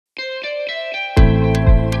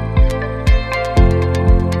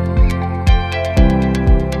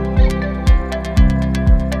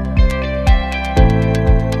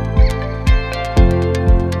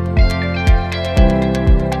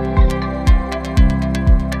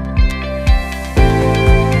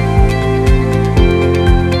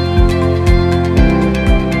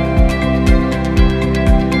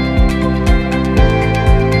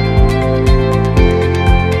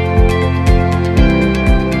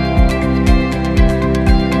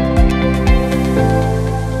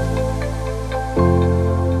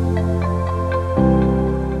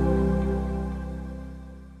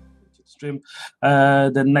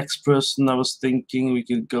The next person I was thinking we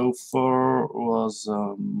could go for was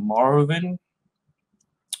Marvin.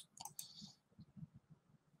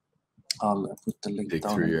 I'll put the link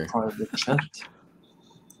down in the private chat.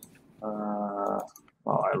 Oh,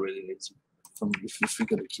 I really need to. If we're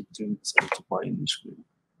gonna keep doing this, I have to buy a new screen.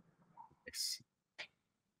 Yes.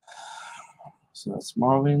 So that's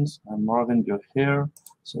Marvin's, and Marvin, you're here.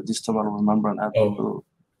 So this time I'll remember and add people.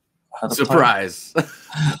 Surprise!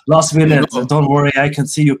 Last minute. Don't worry, I can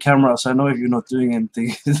see your camera, so I know if you're not doing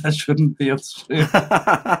anything. That shouldn't be on stream.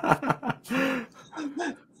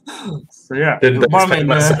 So yeah, Marvin.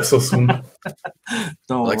 So soon.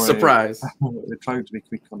 Don't worry. Surprise. We're trying to be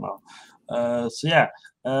quick now. So yeah,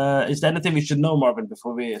 is there anything we should know, Marvin,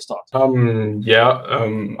 before we start? I'm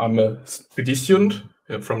a 3D student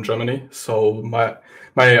from Germany, so my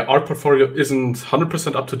art portfolio isn't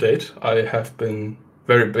 100% up to date. I have been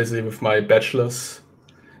very busy with my bachelor's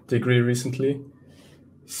degree recently,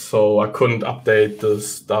 so I couldn't update the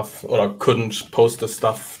stuff, or I couldn't post the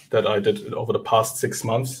stuff that I did over the past 6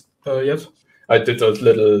 months yet. I did the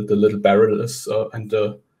little barrels and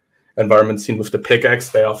the environment scene with the pickaxe.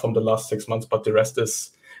 They are from the last 6 months, but the rest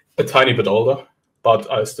is a tiny bit older. But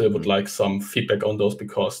I still would like some feedback on those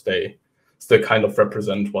because they still kind of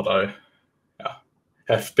represent what I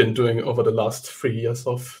have been doing over the last 3 years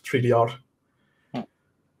of 3D art.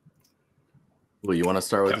 Well, you want to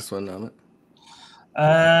start with this one, Amit?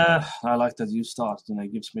 I like that you start. You know,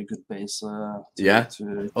 it gives me a good base. You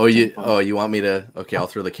want me to? Okay, I'll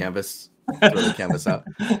throw the canvas. Out.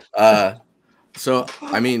 So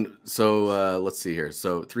let's see here.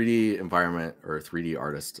 So 3D environment or 3D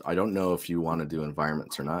artist. I don't know if you want to do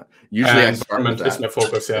environments or not. Usually, environment is my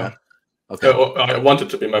focus. Yeah. Okay. I wanted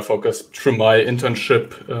to be my focus through my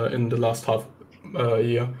internship in the last half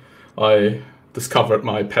year. I discovered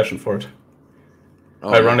my passion for it.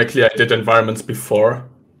 Ironically, I did environments before,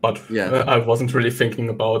 but I wasn't really thinking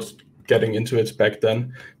about getting into it back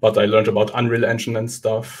then. But I learned about Unreal Engine and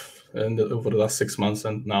stuff over the last 6 months,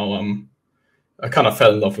 and now I kind of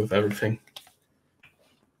fell in love with everything.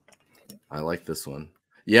 I like this one.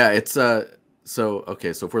 Yeah, it's so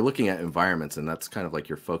if we're looking at environments and that's kind of like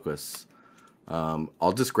your focus,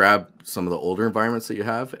 I'll just grab some of the older environments that you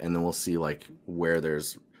have, and then we'll see like where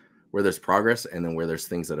there's progress and then where there's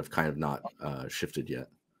things that have kind of not shifted yet.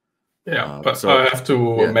 Yeah, but I have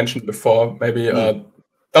to mention before, maybe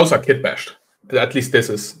those are kit bashed. At least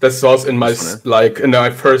this was in my in my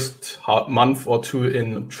first month or two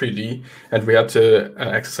in 3D, and we had to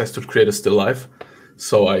exercise to create a still life.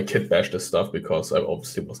 So I kit bashed this stuff because I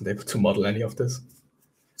obviously wasn't able to model any of this.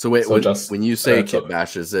 So wait, when you say kit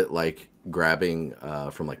bash, is it like grabbing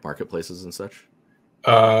from like marketplaces and such?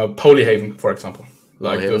 Polyhaven, for example,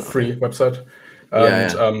 like the free website,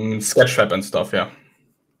 and Sketchfab and stuff. Yeah.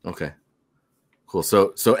 Okay. Cool.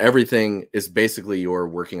 So everything is basically you're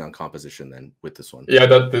working on composition then with this one. Yeah,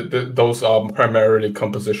 those are primarily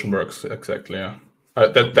composition works. Exactly. Yeah.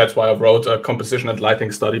 That's why I wrote a composition and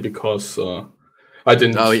lighting study, because I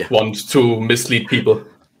didn't want to mislead people.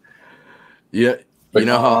 Yeah. You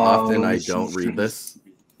know how often I don't read this?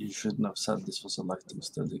 You shouldn't have said this was a lighting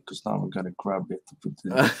study, because now I'm gonna grab it to put it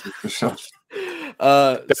in the shelf.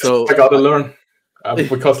 So I gotta learn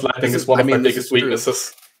because lighting is one of my biggest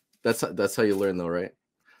weaknesses. That's how you learn, though, right?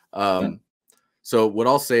 So what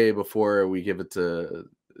I'll say before we give it to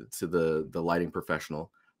the lighting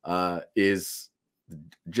professional is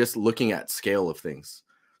just looking at scale of things.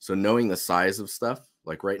 So knowing the size of stuff,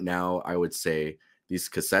 like right now, I would say these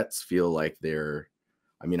cassettes feel like they're.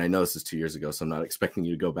 I mean, I know this is 2 years ago, so I'm not expecting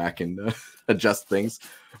you to go back and adjust things,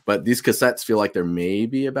 but these cassettes feel like they're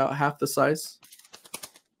maybe about half the size.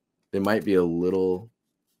 They might be a little,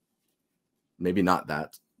 maybe not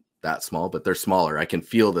that small, but they're smaller. I can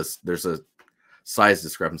feel this. There's a size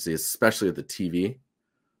discrepancy, especially with the TV.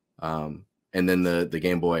 And then the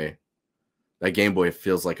Game Boy, that Game Boy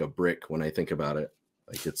feels like a brick when I think about it.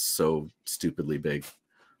 Like it's so stupidly big.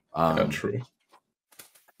 Yeah, true.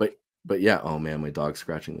 But yeah, oh man, my dog's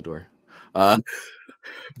scratching the door.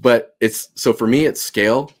 But so for me, it's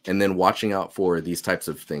scale and then watching out for these types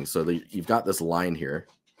of things. So you've got this line here.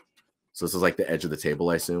 So this is like the edge of the table,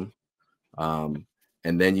 I assume. And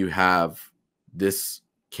then you have this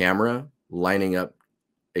camera lining up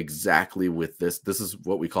exactly with this. This is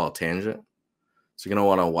what we call a tangent. So you're going to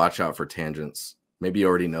want to watch out for tangents. Maybe you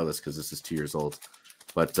already know this because this is 2 years old.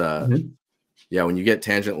 But yeah, when you get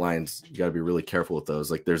tangent lines, you got to be really careful with those.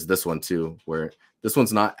 Like there's this one too, where this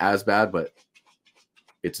one's not as bad, but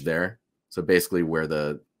it's there. So basically where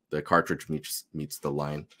the cartridge meets the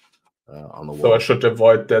line on the wall. So I should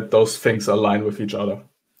avoid that those things align with each other.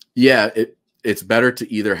 Yeah, it's better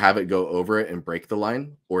to either have it go over it and break the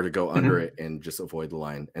line, or to go under it and just avoid the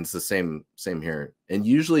line. And it's the same here. And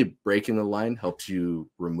usually breaking the line helps you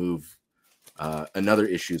remove another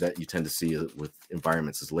issue that you tend to see with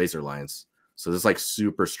environments is laser lines. So there's like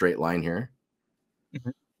super straight line here.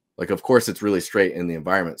 Like, of course, it's really straight in the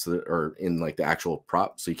environment, so that, or in like the actual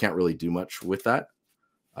prop, so you can't really do much with that.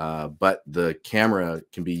 But the camera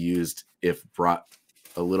can be used if brought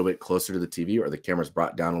a little bit closer to the TV, or the camera's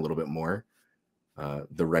brought down a little bit more,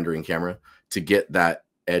 the rendering camera, to get that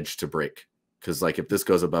edge to break. Because like if this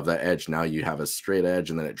goes above that edge, now you have a straight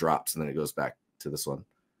edge, and then it drops, and then it goes back to this one.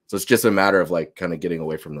 So it's just a matter of like kind of getting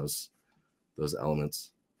away from those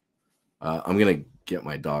elements. I'm gonna get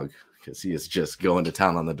my dog because he is just going to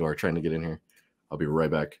town on the door trying to get in here. I'll be right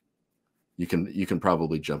back. You can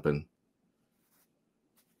probably jump in.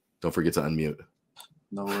 Don't forget to unmute.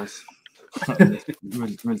 No worries.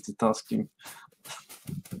 Multitasking.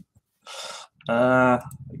 I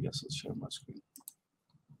guess I'll share my screen.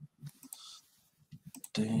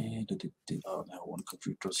 Oh, no, one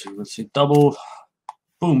computer, so you will see double.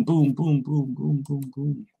 Boom, boom, boom, boom, boom, boom,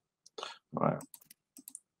 boom. All right.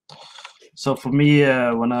 So for me,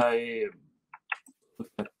 when I look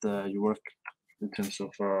at your work in terms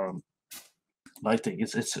of lighting,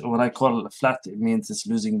 it's what I call flat. It means it's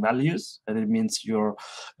losing values, and it means you're.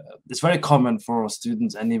 It's very common for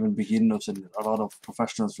students and even beginners and a lot of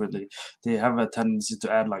professionals. Really, they have a tendency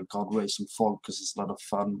to add like God rays and fog because it's a lot of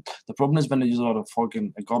fun. The problem is when you use a lot of fog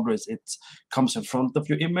and God rays, it comes in front of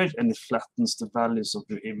your image and it flattens the values of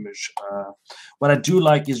your image. What I do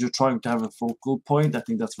like is you're trying to have a focal point. I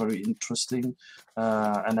think that's very interesting.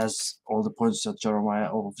 And as all the points that Jeremiah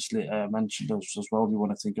obviously mentioned as well, you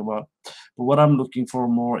want to think about. But what I'm looking for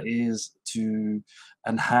more is to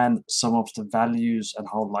enhance some of the values and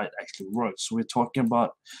how light actually works. So we're talking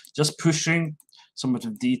about just pushing some of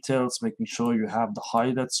the details, making sure you have the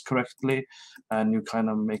highlights correctly, and you're kind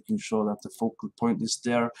of making sure that the focal point is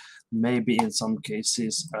there. Maybe in some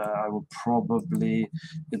cases, I will probably,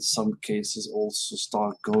 in some cases, also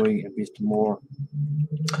start going a bit more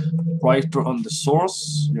brighter on the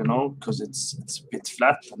source, you know, because it's a bit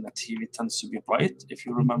flat and the TV tends to be bright. If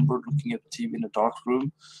you remember looking at TV in a dark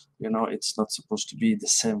room, you know, it's not supposed to be the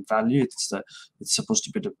same value. It's supposed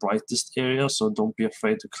to be the brightest area. So don't be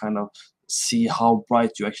afraid to kind of see how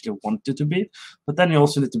bright you actually want it to be. But then you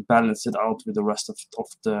also need to balance it out with the rest of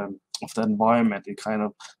the environment, and kind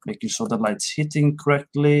of making sure the light's hitting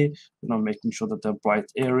correctly, you know, making sure that there are bright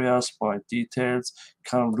areas, bright details,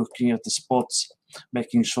 kind of looking at the spots,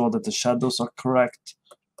 making sure that the shadows are correct,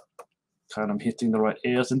 kind of hitting the right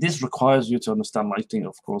areas. And this requires you to understand lighting,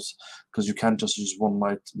 of course, because you can't just use one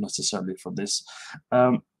light necessarily for this.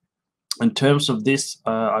 In terms of this,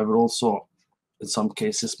 I would also, in some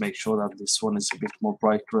cases, make sure that this one is a bit more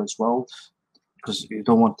brighter as well, because you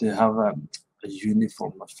don't want to have a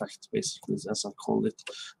uniform effect, basically, as I call it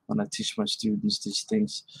when I teach my students these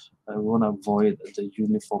things. I want to avoid the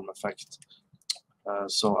uniform effect.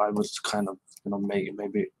 So I would kind of, you know,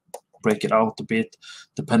 maybe break it out a bit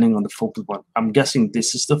depending on the focal point. I'm guessing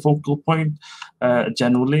this is the focal point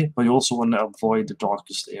generally, but you also want to avoid the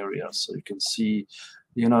darkest areas. So you can see,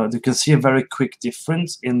 you know, you can see a very quick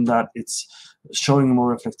difference in that it's showing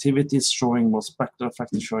more reflectivity, it's showing more spectral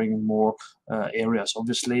effect, it's showing more areas.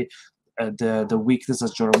 Obviously, the weakness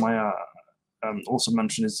that Jeremiah also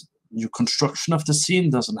mentioned is your construction of the scene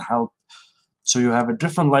doesn't help. So you have a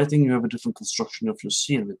different lighting, you have a different construction of your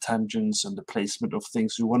scene with tangents and the placement of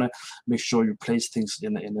things. You want to make sure you place things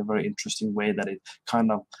in a very interesting way that it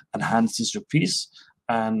kind of enhances your piece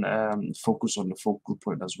and focus on the focal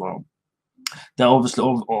point as well. There are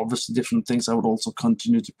obviously different things I would also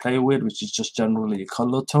continue to play with, which is just generally a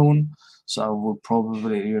color tone. So I would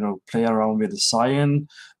probably, you know, play around with the cyan,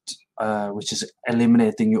 which is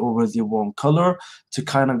eliminating your overly warm color to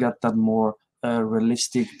kind of get that more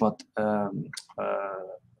realistic but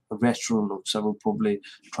retro looks. I will probably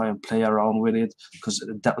try and play around with it, because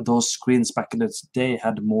those screens back in the day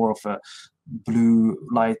had more of a blue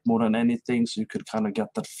light more than anything, so you could kind of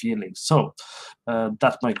get that feeling. So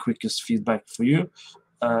that's my quickest feedback for you.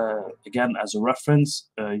 Again, as a reference,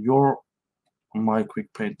 your my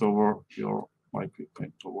quick paint over, your my quick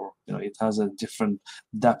paint over, you know, it has a different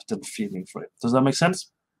depth and feeling for it. Does that make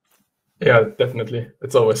sense? Yeah, definitely.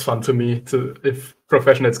 It's always fun to me if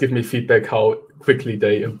professionals give me feedback how quickly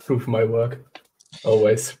they improve my work.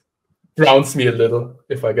 Always grounds me a little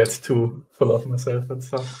if I get too full of myself and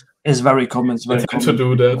stuff. It's very common. It's very common to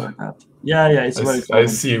do that. Yeah, it's very common. I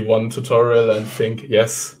see one tutorial and think,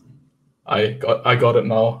 yes, I got it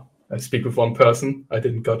now. I speak with one person. I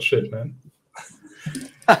didn't got shit, man.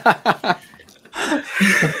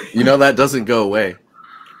 You know that doesn't go away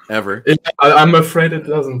ever. I'm afraid it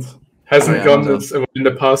doesn't. Hasn't yeah, gone in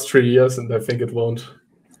the past 3 years, and I think it won't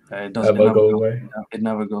It doesn't ever go away. It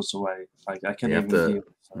never goes away. Like I can You have even to give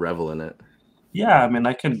revel in it. Yeah, I mean,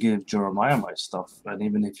 I can give Jeremiah my stuff, and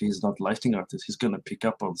even if he's not lighting artist, he's gonna pick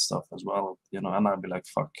up on stuff as well, you know. And I'll be like,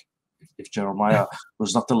 "Fuck!" If Jeremiah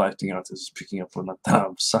was not the lighting artist, is picking up on that,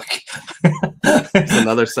 damn suck. It's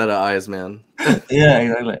another set of eyes, man. Yeah,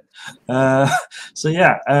 exactly. So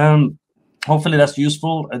yeah, hopefully that's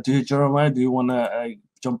useful. Do you, Jeremiah? Do you want to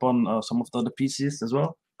jump on some of the other PCs as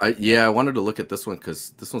well? I wanted to look at this one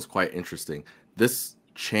because this one's quite interesting. This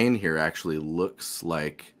chain here actually looks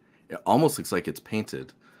like. It almost looks like it's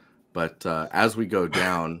painted, but as we go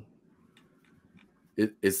down,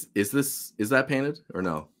 is that painted or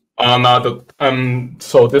no?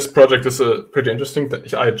 So this project is pretty interesting.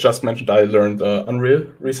 That I just mentioned I learned Unreal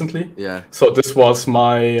recently. Yeah. So this was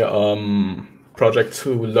my project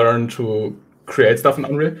to learn to create stuff in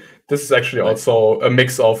Unreal. This is actually also a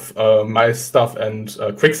mix of my stuff and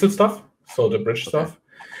Quixel stuff, so the bridge stuff.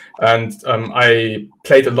 And I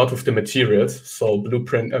played a lot with the materials, so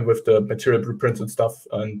blueprint and with the material blueprints and stuff.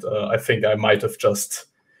 And I think I might have just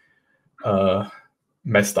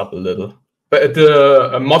messed up a little. But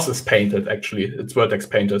the moss is painted, actually. It's vertex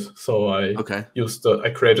painted. So I I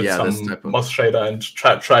created some moss shader and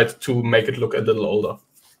tried to make it look a little older.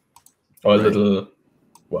 Or a little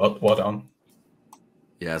worn down.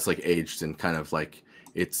 Yeah, it's like aged and kind of like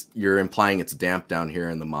you're implying it's damp down here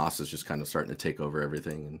and the moss is just kind of starting to take over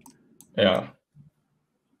everything. Yeah.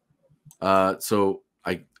 So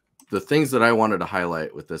the things that I wanted to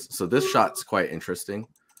highlight with this, so this shot's quite interesting.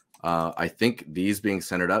 I think these being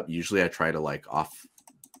centered up, usually I try to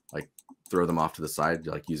throw them off to the side,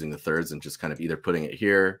 like using the thirds and just kind of either putting it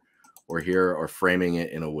here or framing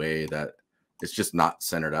it in a way that it's just not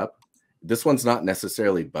centered up. This one's not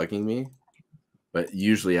necessarily bugging me, but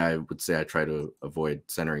usually I would say I try to avoid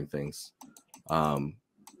centering things.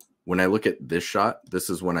 When I look at this shot, this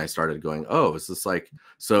is when I started going, oh, is this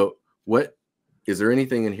so what, is there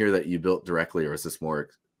anything in here that you built directly, or is this more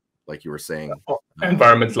like you were saying?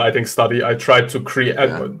 Environment lighting study. I tried to create,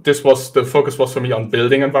 the focus was for me on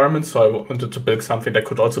building environments. So I wanted to build something that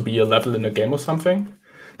could also be a level in a game or something.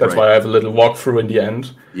 That's why I have a little walkthrough in the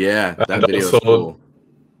end. Yeah, that video is cool.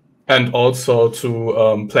 And also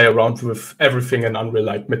to play around with everything in Unreal,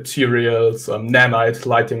 like materials, nanite,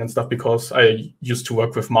 lighting and stuff, because I used to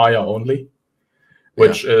work with Maya only,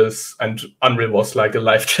 which is, and Unreal was like a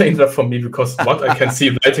life changer for me because I can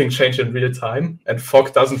see lighting change in real time and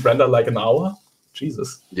fog doesn't render like an hour.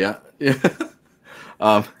 Jesus. Yeah.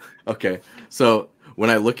 Okay. So when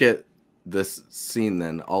I look at this scene,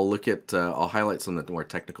 then I'll highlight some of the more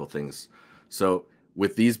technical things. So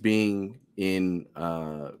with these being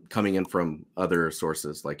coming in from other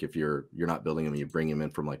sources, like if you're not building them, you bring them in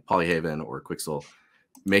from like Polyhaven or Quixel,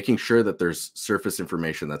 making sure that there's surface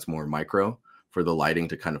information that's more micro for the lighting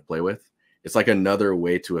to kind of play with. It's like another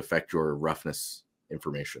way to affect your roughness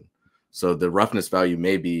information. So the roughness value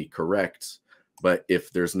may be correct, but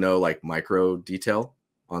if there's no like micro detail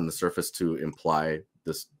on the surface to imply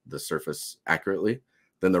the surface accurately,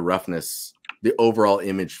 then the roughness, the overall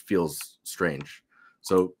image feels strange.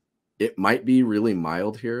 So it might be really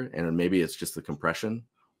mild here, and maybe it's just the compression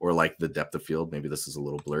or like the depth of field. Maybe this is a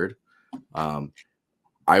little blurred.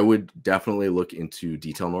 I would definitely look into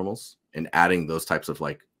detail normals and adding those types of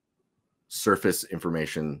like surface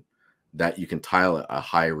information that you can tile at a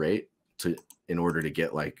high rate in order to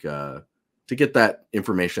get that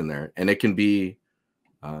information there. And it can be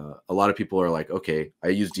a lot of people are like, okay, I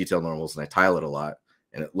use detail normals and I tile it a lot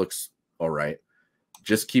and it looks all right.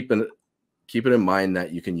 Just keep it in mind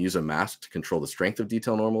that you can use a mask to control the strength of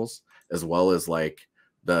detail normals, as well as like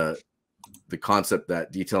the concept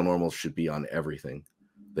that detail normals should be on everything.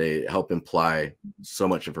 They help imply so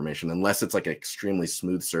much information. Unless it's like an extremely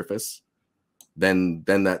smooth surface, then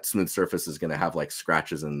that smooth surface is going to have like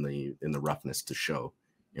scratches in the roughness to show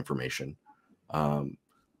information.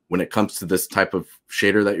 When it comes to this type of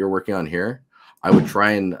shader that you're working on here, I would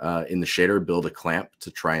try and in the shader build a clamp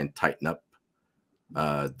to try and tighten up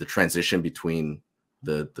the transition between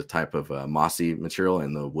the type of mossy material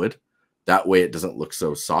and the wood. That way it doesn't look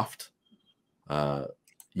so soft.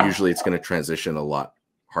 Usually it's going to transition a lot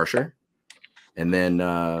harsher. And then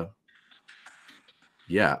I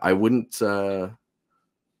wouldn't I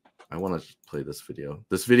want to play this video.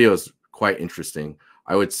 This video is quite interesting.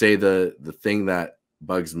 I would say the thing that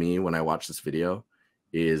bugs me when I watch this video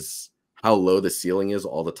is how low the ceiling is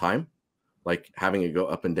all the time. Like having it go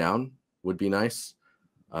up and down would be nice.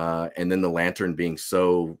 And then the lantern being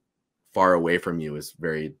so far away from you is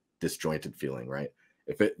very disjointed feeling, right?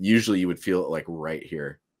 If it usually you would feel it like right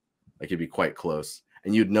here, like it'd be quite close,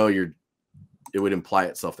 and you'd know it would imply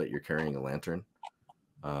itself that you're carrying a lantern.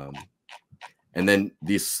 And then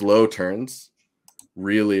these slow turns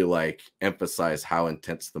really like emphasize how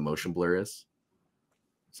intense the motion blur is.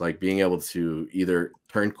 It's like being able to either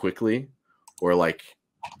turn quickly or like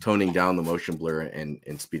toning down the motion blur and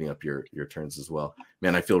speeding up your turns as well.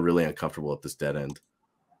 Man, I feel really uncomfortable at this dead end.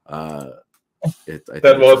 That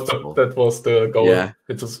was the goal. Yeah.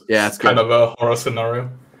 It's kind of a horror scenario.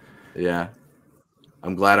 Yeah.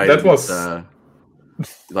 I'm glad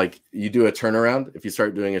like you do a turnaround. If you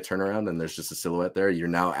start doing a turnaround and there's just a silhouette there, you're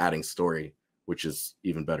now adding story, which is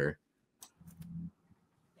even better.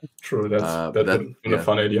 True, that's a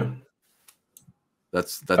fun idea.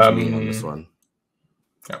 That's me on this one.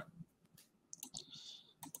 Yeah.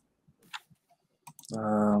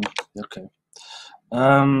 Okay.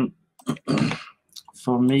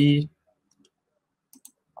 For me,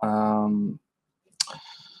 I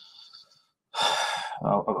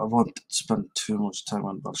won't spend too much time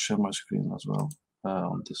on, but I'll share my screen as well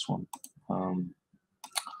on this one,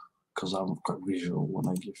 because I'm quite visual when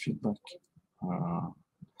I give feedback,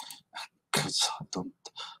 because I don't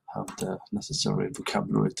have the necessary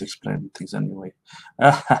vocabulary to explain things anyway.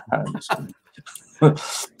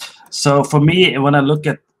 So for me, when I look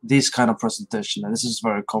at this kind of presentation, and this is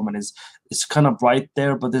very common, it's kind of bright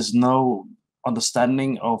there, but there's no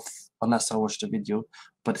understanding of, unless I watch the video,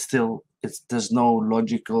 but still there's no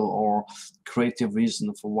logical or creative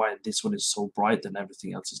reason for why this one is so bright and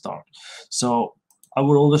everything else is dark. So I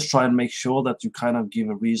would always try and make sure that you kind of give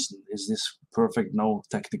a reason. Is this perfect? No,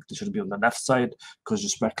 technically should be on the left side because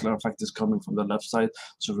your specular effect is coming from the left side.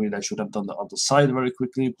 So really I should have done the other side very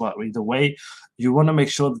quickly. But either way, you want to make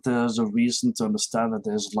sure that there's a reason to understand that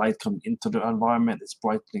there's light coming into the environment. It's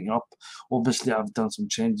brightening up. Obviously, I've done some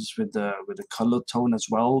changes with the color tone as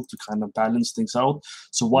well to kind of balance things out.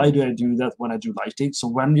 So why do I do that when I do lighting? So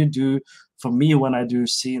when you do, for me, when I do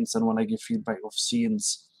scenes and when I give feedback of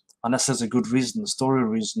scenes, unless there's a good reason, a story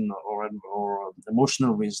reason, or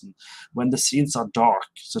emotional reason, when the scenes are dark,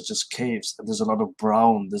 such as caves, and there's a lot of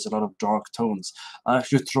brown, there's a lot of dark tones, I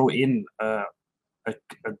actually throw in a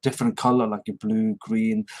different color, like a blue,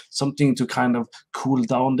 green, something to kind of cool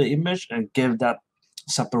down the image and give that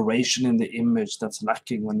separation in the image that's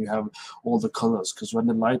lacking when you have all the colors. Because when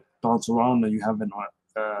the light bounces around and you have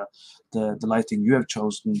the lighting you have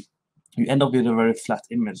chosen, you end up with a very flat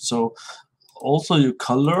image. So also your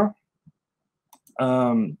color,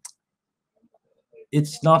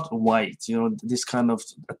 it's not white, this kind of,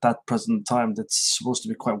 at that present time, that's supposed to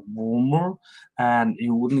be quite warmer, and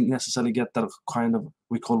you wouldn't necessarily get that kind of,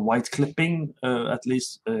 we call white clipping, at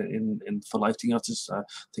least in for lighting artists. I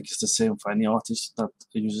think it's the same for any artist that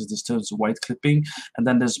uses this term, so white clipping. And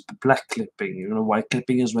then there's black clipping. White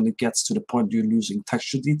clipping is when it gets to the point you're losing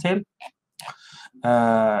texture detail.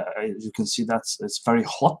 You can see it's very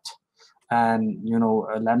hot. And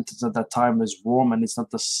lanterns at that time is warm, and it's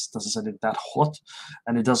not necessarily that hot,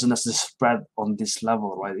 and it doesn't necessarily spread on this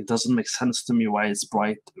level, right? It doesn't make sense to me why it's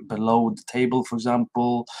bright below the table, for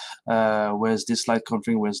example. Where's this light coming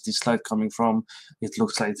from? Where's this light coming from? It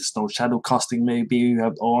looks like there's no shadow casting maybe you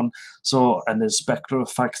have on. So, and there's specular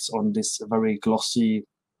effects on this very glossy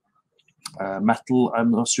metal,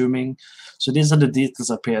 I'm assuming. So these are the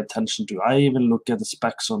details I pay attention to. I even look at the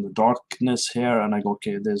specs on the darkness here, and I go,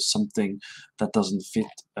 okay, there's something that doesn't fit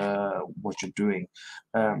what you're doing.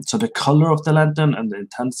 So the color of the lantern and the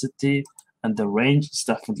intensity and the range is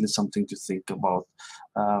definitely something to think about.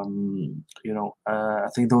 I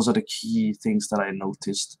think those are the key things that I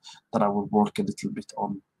noticed that I would work a little bit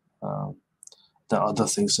on. The other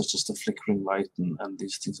things such as the flickering light and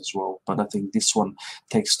these things as well. But I think this one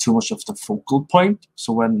takes too much of the focal point.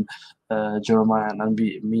 So when Jeremiah and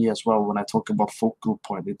me as well, when I talk about focal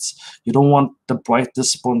point, it's, you don't want the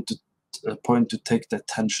brightest point to take the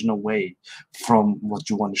attention away from what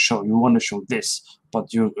you want to show. You want to show this,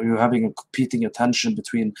 but you're having a competing attention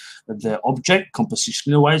between the object,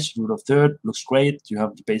 compositionally wise, rule of third, looks great, you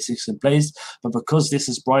have the basics in place, but because this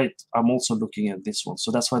is bright, I'm also looking at this one.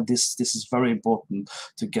 So that's why this is very important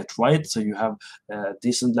to get right. So you have a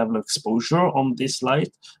decent level of exposure on this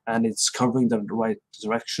light, and it's covering the right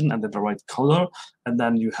direction and the right color, and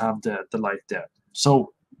then you have the light there.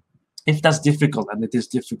 So if that's difficult, and it is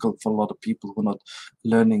difficult for a lot of people who are not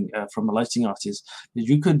learning from a lighting artist,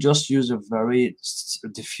 you could just use a very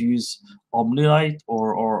diffuse omni light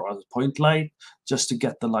or a point light just to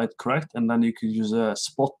get the light correct, and then you could use a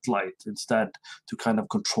spotlight instead to kind of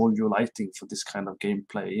control your lighting for this kind of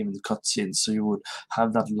gameplay, even cutscenes. So you would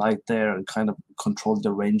have that light there and kind of control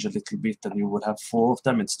the range a little bit, and you would have 4 of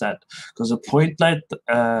them instead. Because a point light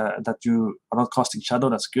that you are not casting shadow,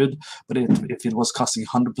 that's good, but if it was casting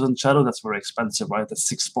 100% shadow, that's very expensive, right? That's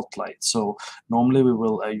 6 spotlights. So normally we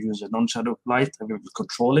will use a non-shadow light, and we will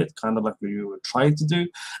control it, kind of like we were trying to do,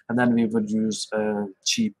 and then we would use a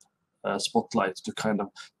cheap spotlight to kind of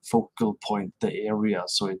focal point the area,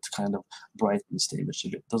 so it kind of brightens the image a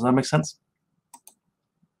bit. Does that make sense?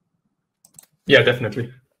 Yeah,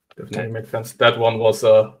 definitely. Definitely makes sense. That one was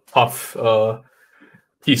a tough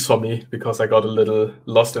piece for me because I got a little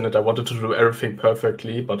lost in it. I wanted to do everything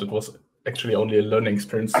perfectly, but it was actually only a learning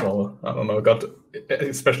experience. So I don't know,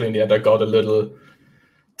 especially in the end, I got a little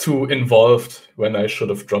too involved when I should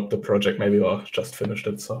have dropped the project maybe, or just finished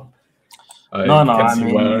it. So I can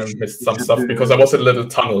see where I missed some stuff because I was a little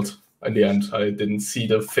tunneled in the end. I didn't see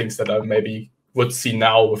the things that I maybe would see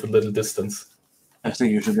now with a little distance. I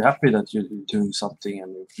think you should be happy that you're doing something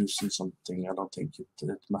and you're producing something. I don't think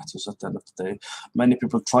it matters at the end of the day. Many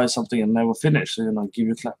people try something and never finish. So,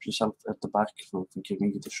 clap yourself at the back for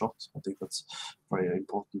giving it a shot. I think that's very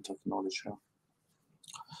important to acknowledge here.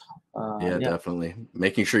 Yeah, definitely.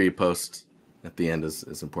 Making sure you post at the end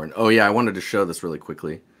is important. Oh yeah, I wanted to show this really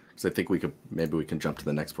quickly because I think we can jump to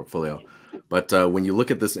the next portfolio. But when you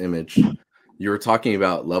look at this image, you were talking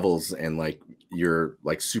about levels and like your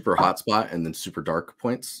super hot spot and then super dark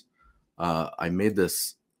points. I made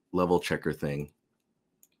this level checker thing,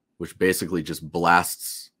 which basically just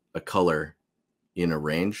blasts a color in a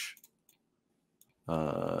range.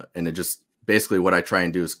 And it just basically what I try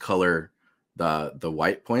and do is color the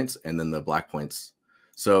white points and then the black points.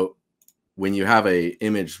 So when you have a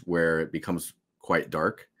image where it becomes quite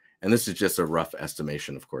dark, and this is just a rough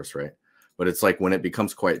estimation, of course, right? But it's like when it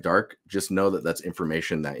becomes quite dark, just know that that's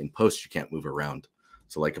information that in post you can't move around.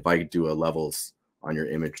 So like if I do a levels on your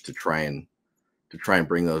image to try and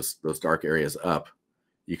bring those dark areas up,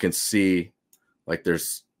 you can see like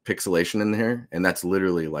there's pixelation in here, and that's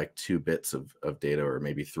literally like 2 bits of data, or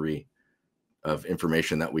maybe 3 of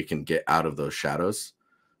information that we can get out of those shadows.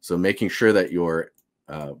 So making sure that you're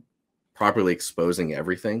properly exposing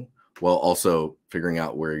everything while also figuring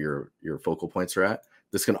out where your focal points are at.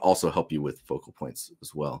 This can also help you with focal points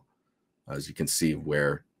as well, as you can see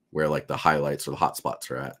where like the highlights or the hot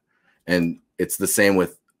spots are at. And it's the same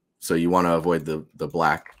with, so you want to avoid the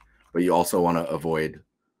black, but you also want to avoid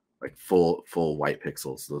like full white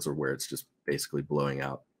pixels. Those are where it's just basically blowing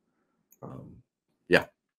out. Yeah,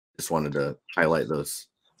 just wanted to highlight those.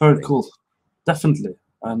 Very things. Cool, definitely.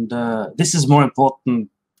 And this is more important.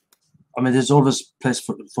 I mean, there's always place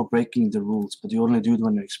for breaking the rules, but you only do it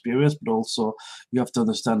when you're experienced. But also, you have to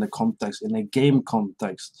understand the context. In a game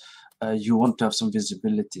context, you want to have some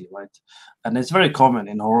visibility, right? And it's very common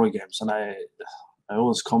in horror games. And I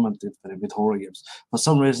always comment with horror games. For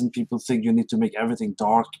some reason, people think you need to make everything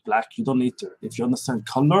dark, black. You don't need to. If you understand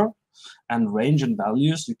color and range and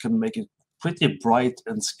values, you can make it pretty bright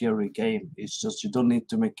and scary game. It's just you don't need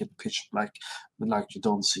to make it pitch black, like you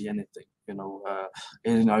don't see anything.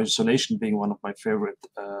 In Isolation being one of my favorite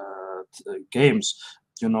games,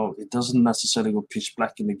 it doesn't necessarily go pitch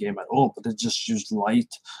black in the game at all, but it just used light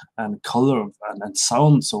and color and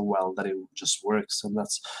sound so well that it just works. And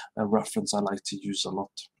that's a reference I like to use a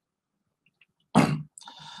lot.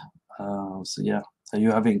 So yeah, are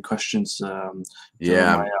you having questions?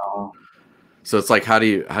 Yeah. So it's like, how do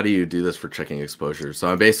you do this for checking exposure? So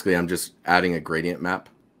I'm just adding a gradient map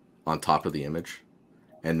on top of the image,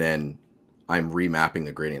 and then I'm remapping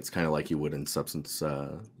the gradients, kind of like you would in Substance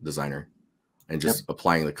Designer, and just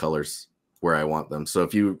applying the colors where I want them. So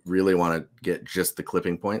if you really want to get just the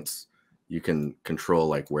clipping points, you can control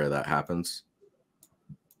like where that happens.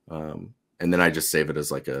 And then I just save it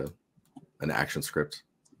as like an action script.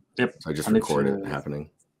 Yep. So I just record it happening.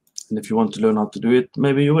 And if you want to learn how to do it,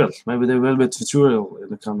 maybe you will. Maybe there will be a tutorial in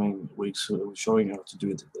the coming weeks showing you how to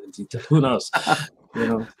do it in detail. Who knows?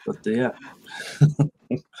 But yeah.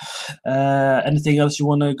 Anything else you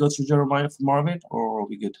want to go through, Jeremiah, for Marvin, or are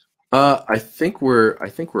we good? I think we're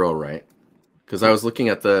all right, because I was looking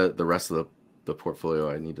at the rest of the portfolio.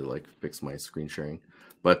 I need to like fix my screen sharing,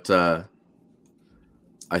 but I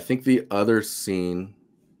think the other scene.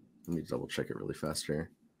 Let me double check it really fast here.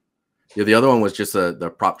 Yeah, the other one was just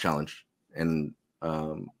the prop challenge, and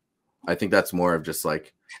I think that's more of just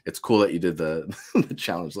like, it's cool that you did the the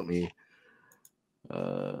challenge. Let me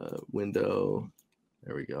window.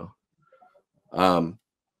 There we go.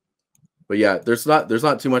 But yeah, there's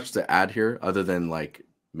not too much to add here other than like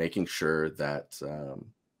making sure that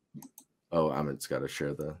Oh, Amit's got to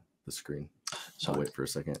share the screen. So Sorry. wait for a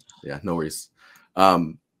second. Yeah, no worries.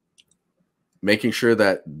 Making sure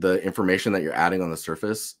that the information that you're adding on the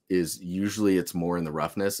surface is usually it's more in the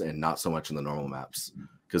roughness and not so much in the normal maps.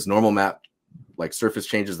 Because normal map, like surface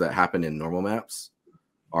changes that happen in normal maps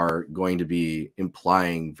are going to be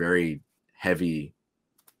implying very heavy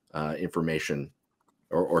information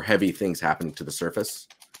or heavy things happening to the surface.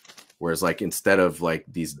 Whereas like instead of like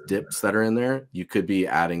these dips that are in there, you could be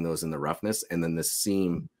adding those in the roughness, and then this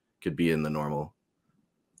seam could be in the normal,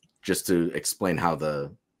 just to explain how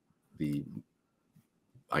the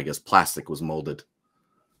I guess plastic was molded.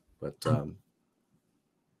 But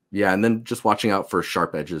yeah, and then just watching out for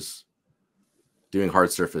sharp edges. Doing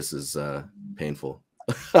hard surface is painful.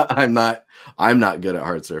 I'm not good at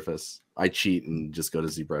hard surface. I cheat and just go to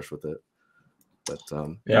ZBrush with it. But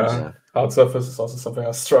yeah, hard surface is also something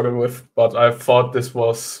I struggle with. But I thought this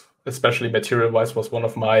was, especially material-wise, was one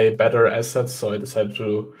of my better assets, so I decided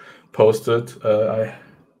to post it.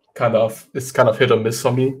 It's kind of hit or miss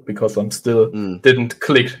for me because I'm still didn't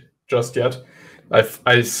click just yet.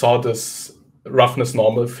 I saw this roughness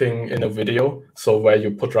normal thing in a video, so where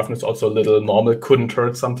you put roughness also a little normal couldn't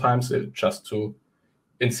hurt sometimes, just to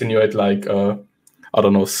insinuate like I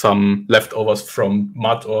don't know, some leftovers from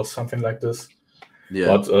mud or something like this.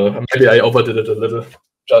 Yeah, but maybe I overdid it a little.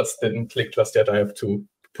 Just didn't click just yet. I have to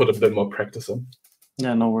put a bit more practice in.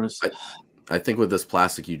 Yeah, no worries. I think with this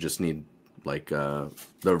plastic, you just need like the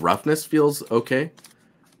roughness feels okay.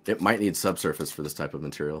 It might need subsurface for this type of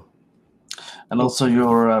material. And also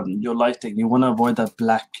your lighting, you want to avoid that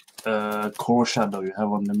black core shadow you have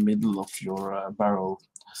on the middle of your barrel.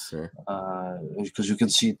 Sure. Because you can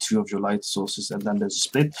see two of your light sources and then there's a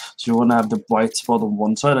split. So you want to have the white spot on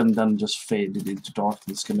one side and then just fade it into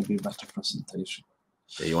darkness. It's going to be a better presentation.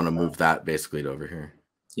 Yeah, you want to move that basically to over here.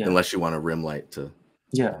 Yeah. Unless you want a rim light to.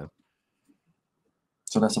 Yeah.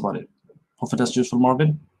 So that's about it. Hopefully that's useful,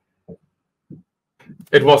 Marvin.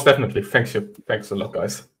 It was definitely. Thanks a lot,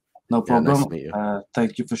 guys. No problem. Yeah, nice to meet you.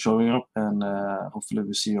 Thank you for showing up, and hopefully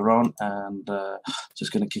we'll see you around. And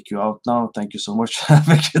just gonna kick you out now. Thank you so much. Have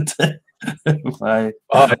a good day. Bye.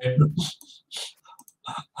 Bye.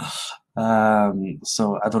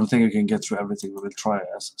 So I don't think we can get through everything. We will try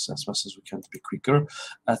as much as we can to be quicker.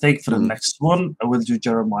 I think for the next one, I will do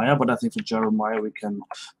Jeremiah, but I think for Jeremiah, we can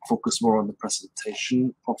focus more on the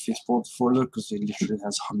presentation of his portfolio because he literally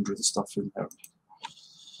has hundreds of stuff in there.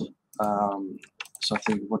 So I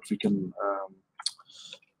think what we can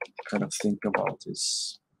kind of think about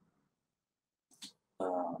is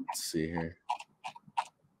let's see here.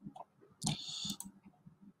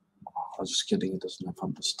 I was just kidding, it doesn't have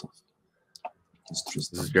 100 stuff.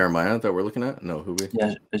 This is Jeremiah that we're looking at? No, who we?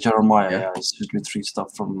 Yeah, Jeremiah, yeah. It should be 3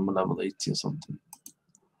 stuff from level 80 or something.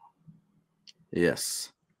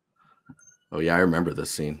 Yes. Oh yeah, I remember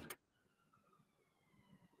this scene.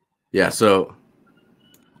 Yeah, so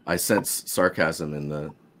I sense sarcasm in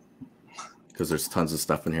the because there's tons of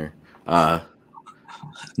stuff in here.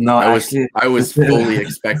 No, I was fully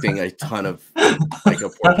expecting a ton of like a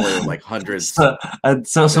portfolio of like hundreds. So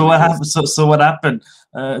what happened? So what happened?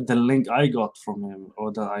 The link I got from him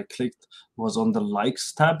or that I clicked was on the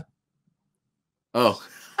likes tab. Oh.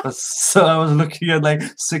 So I was looking at like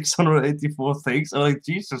 684 things. I'm like,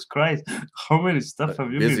 Jesus Christ, how many stuff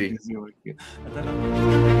have you been busy working?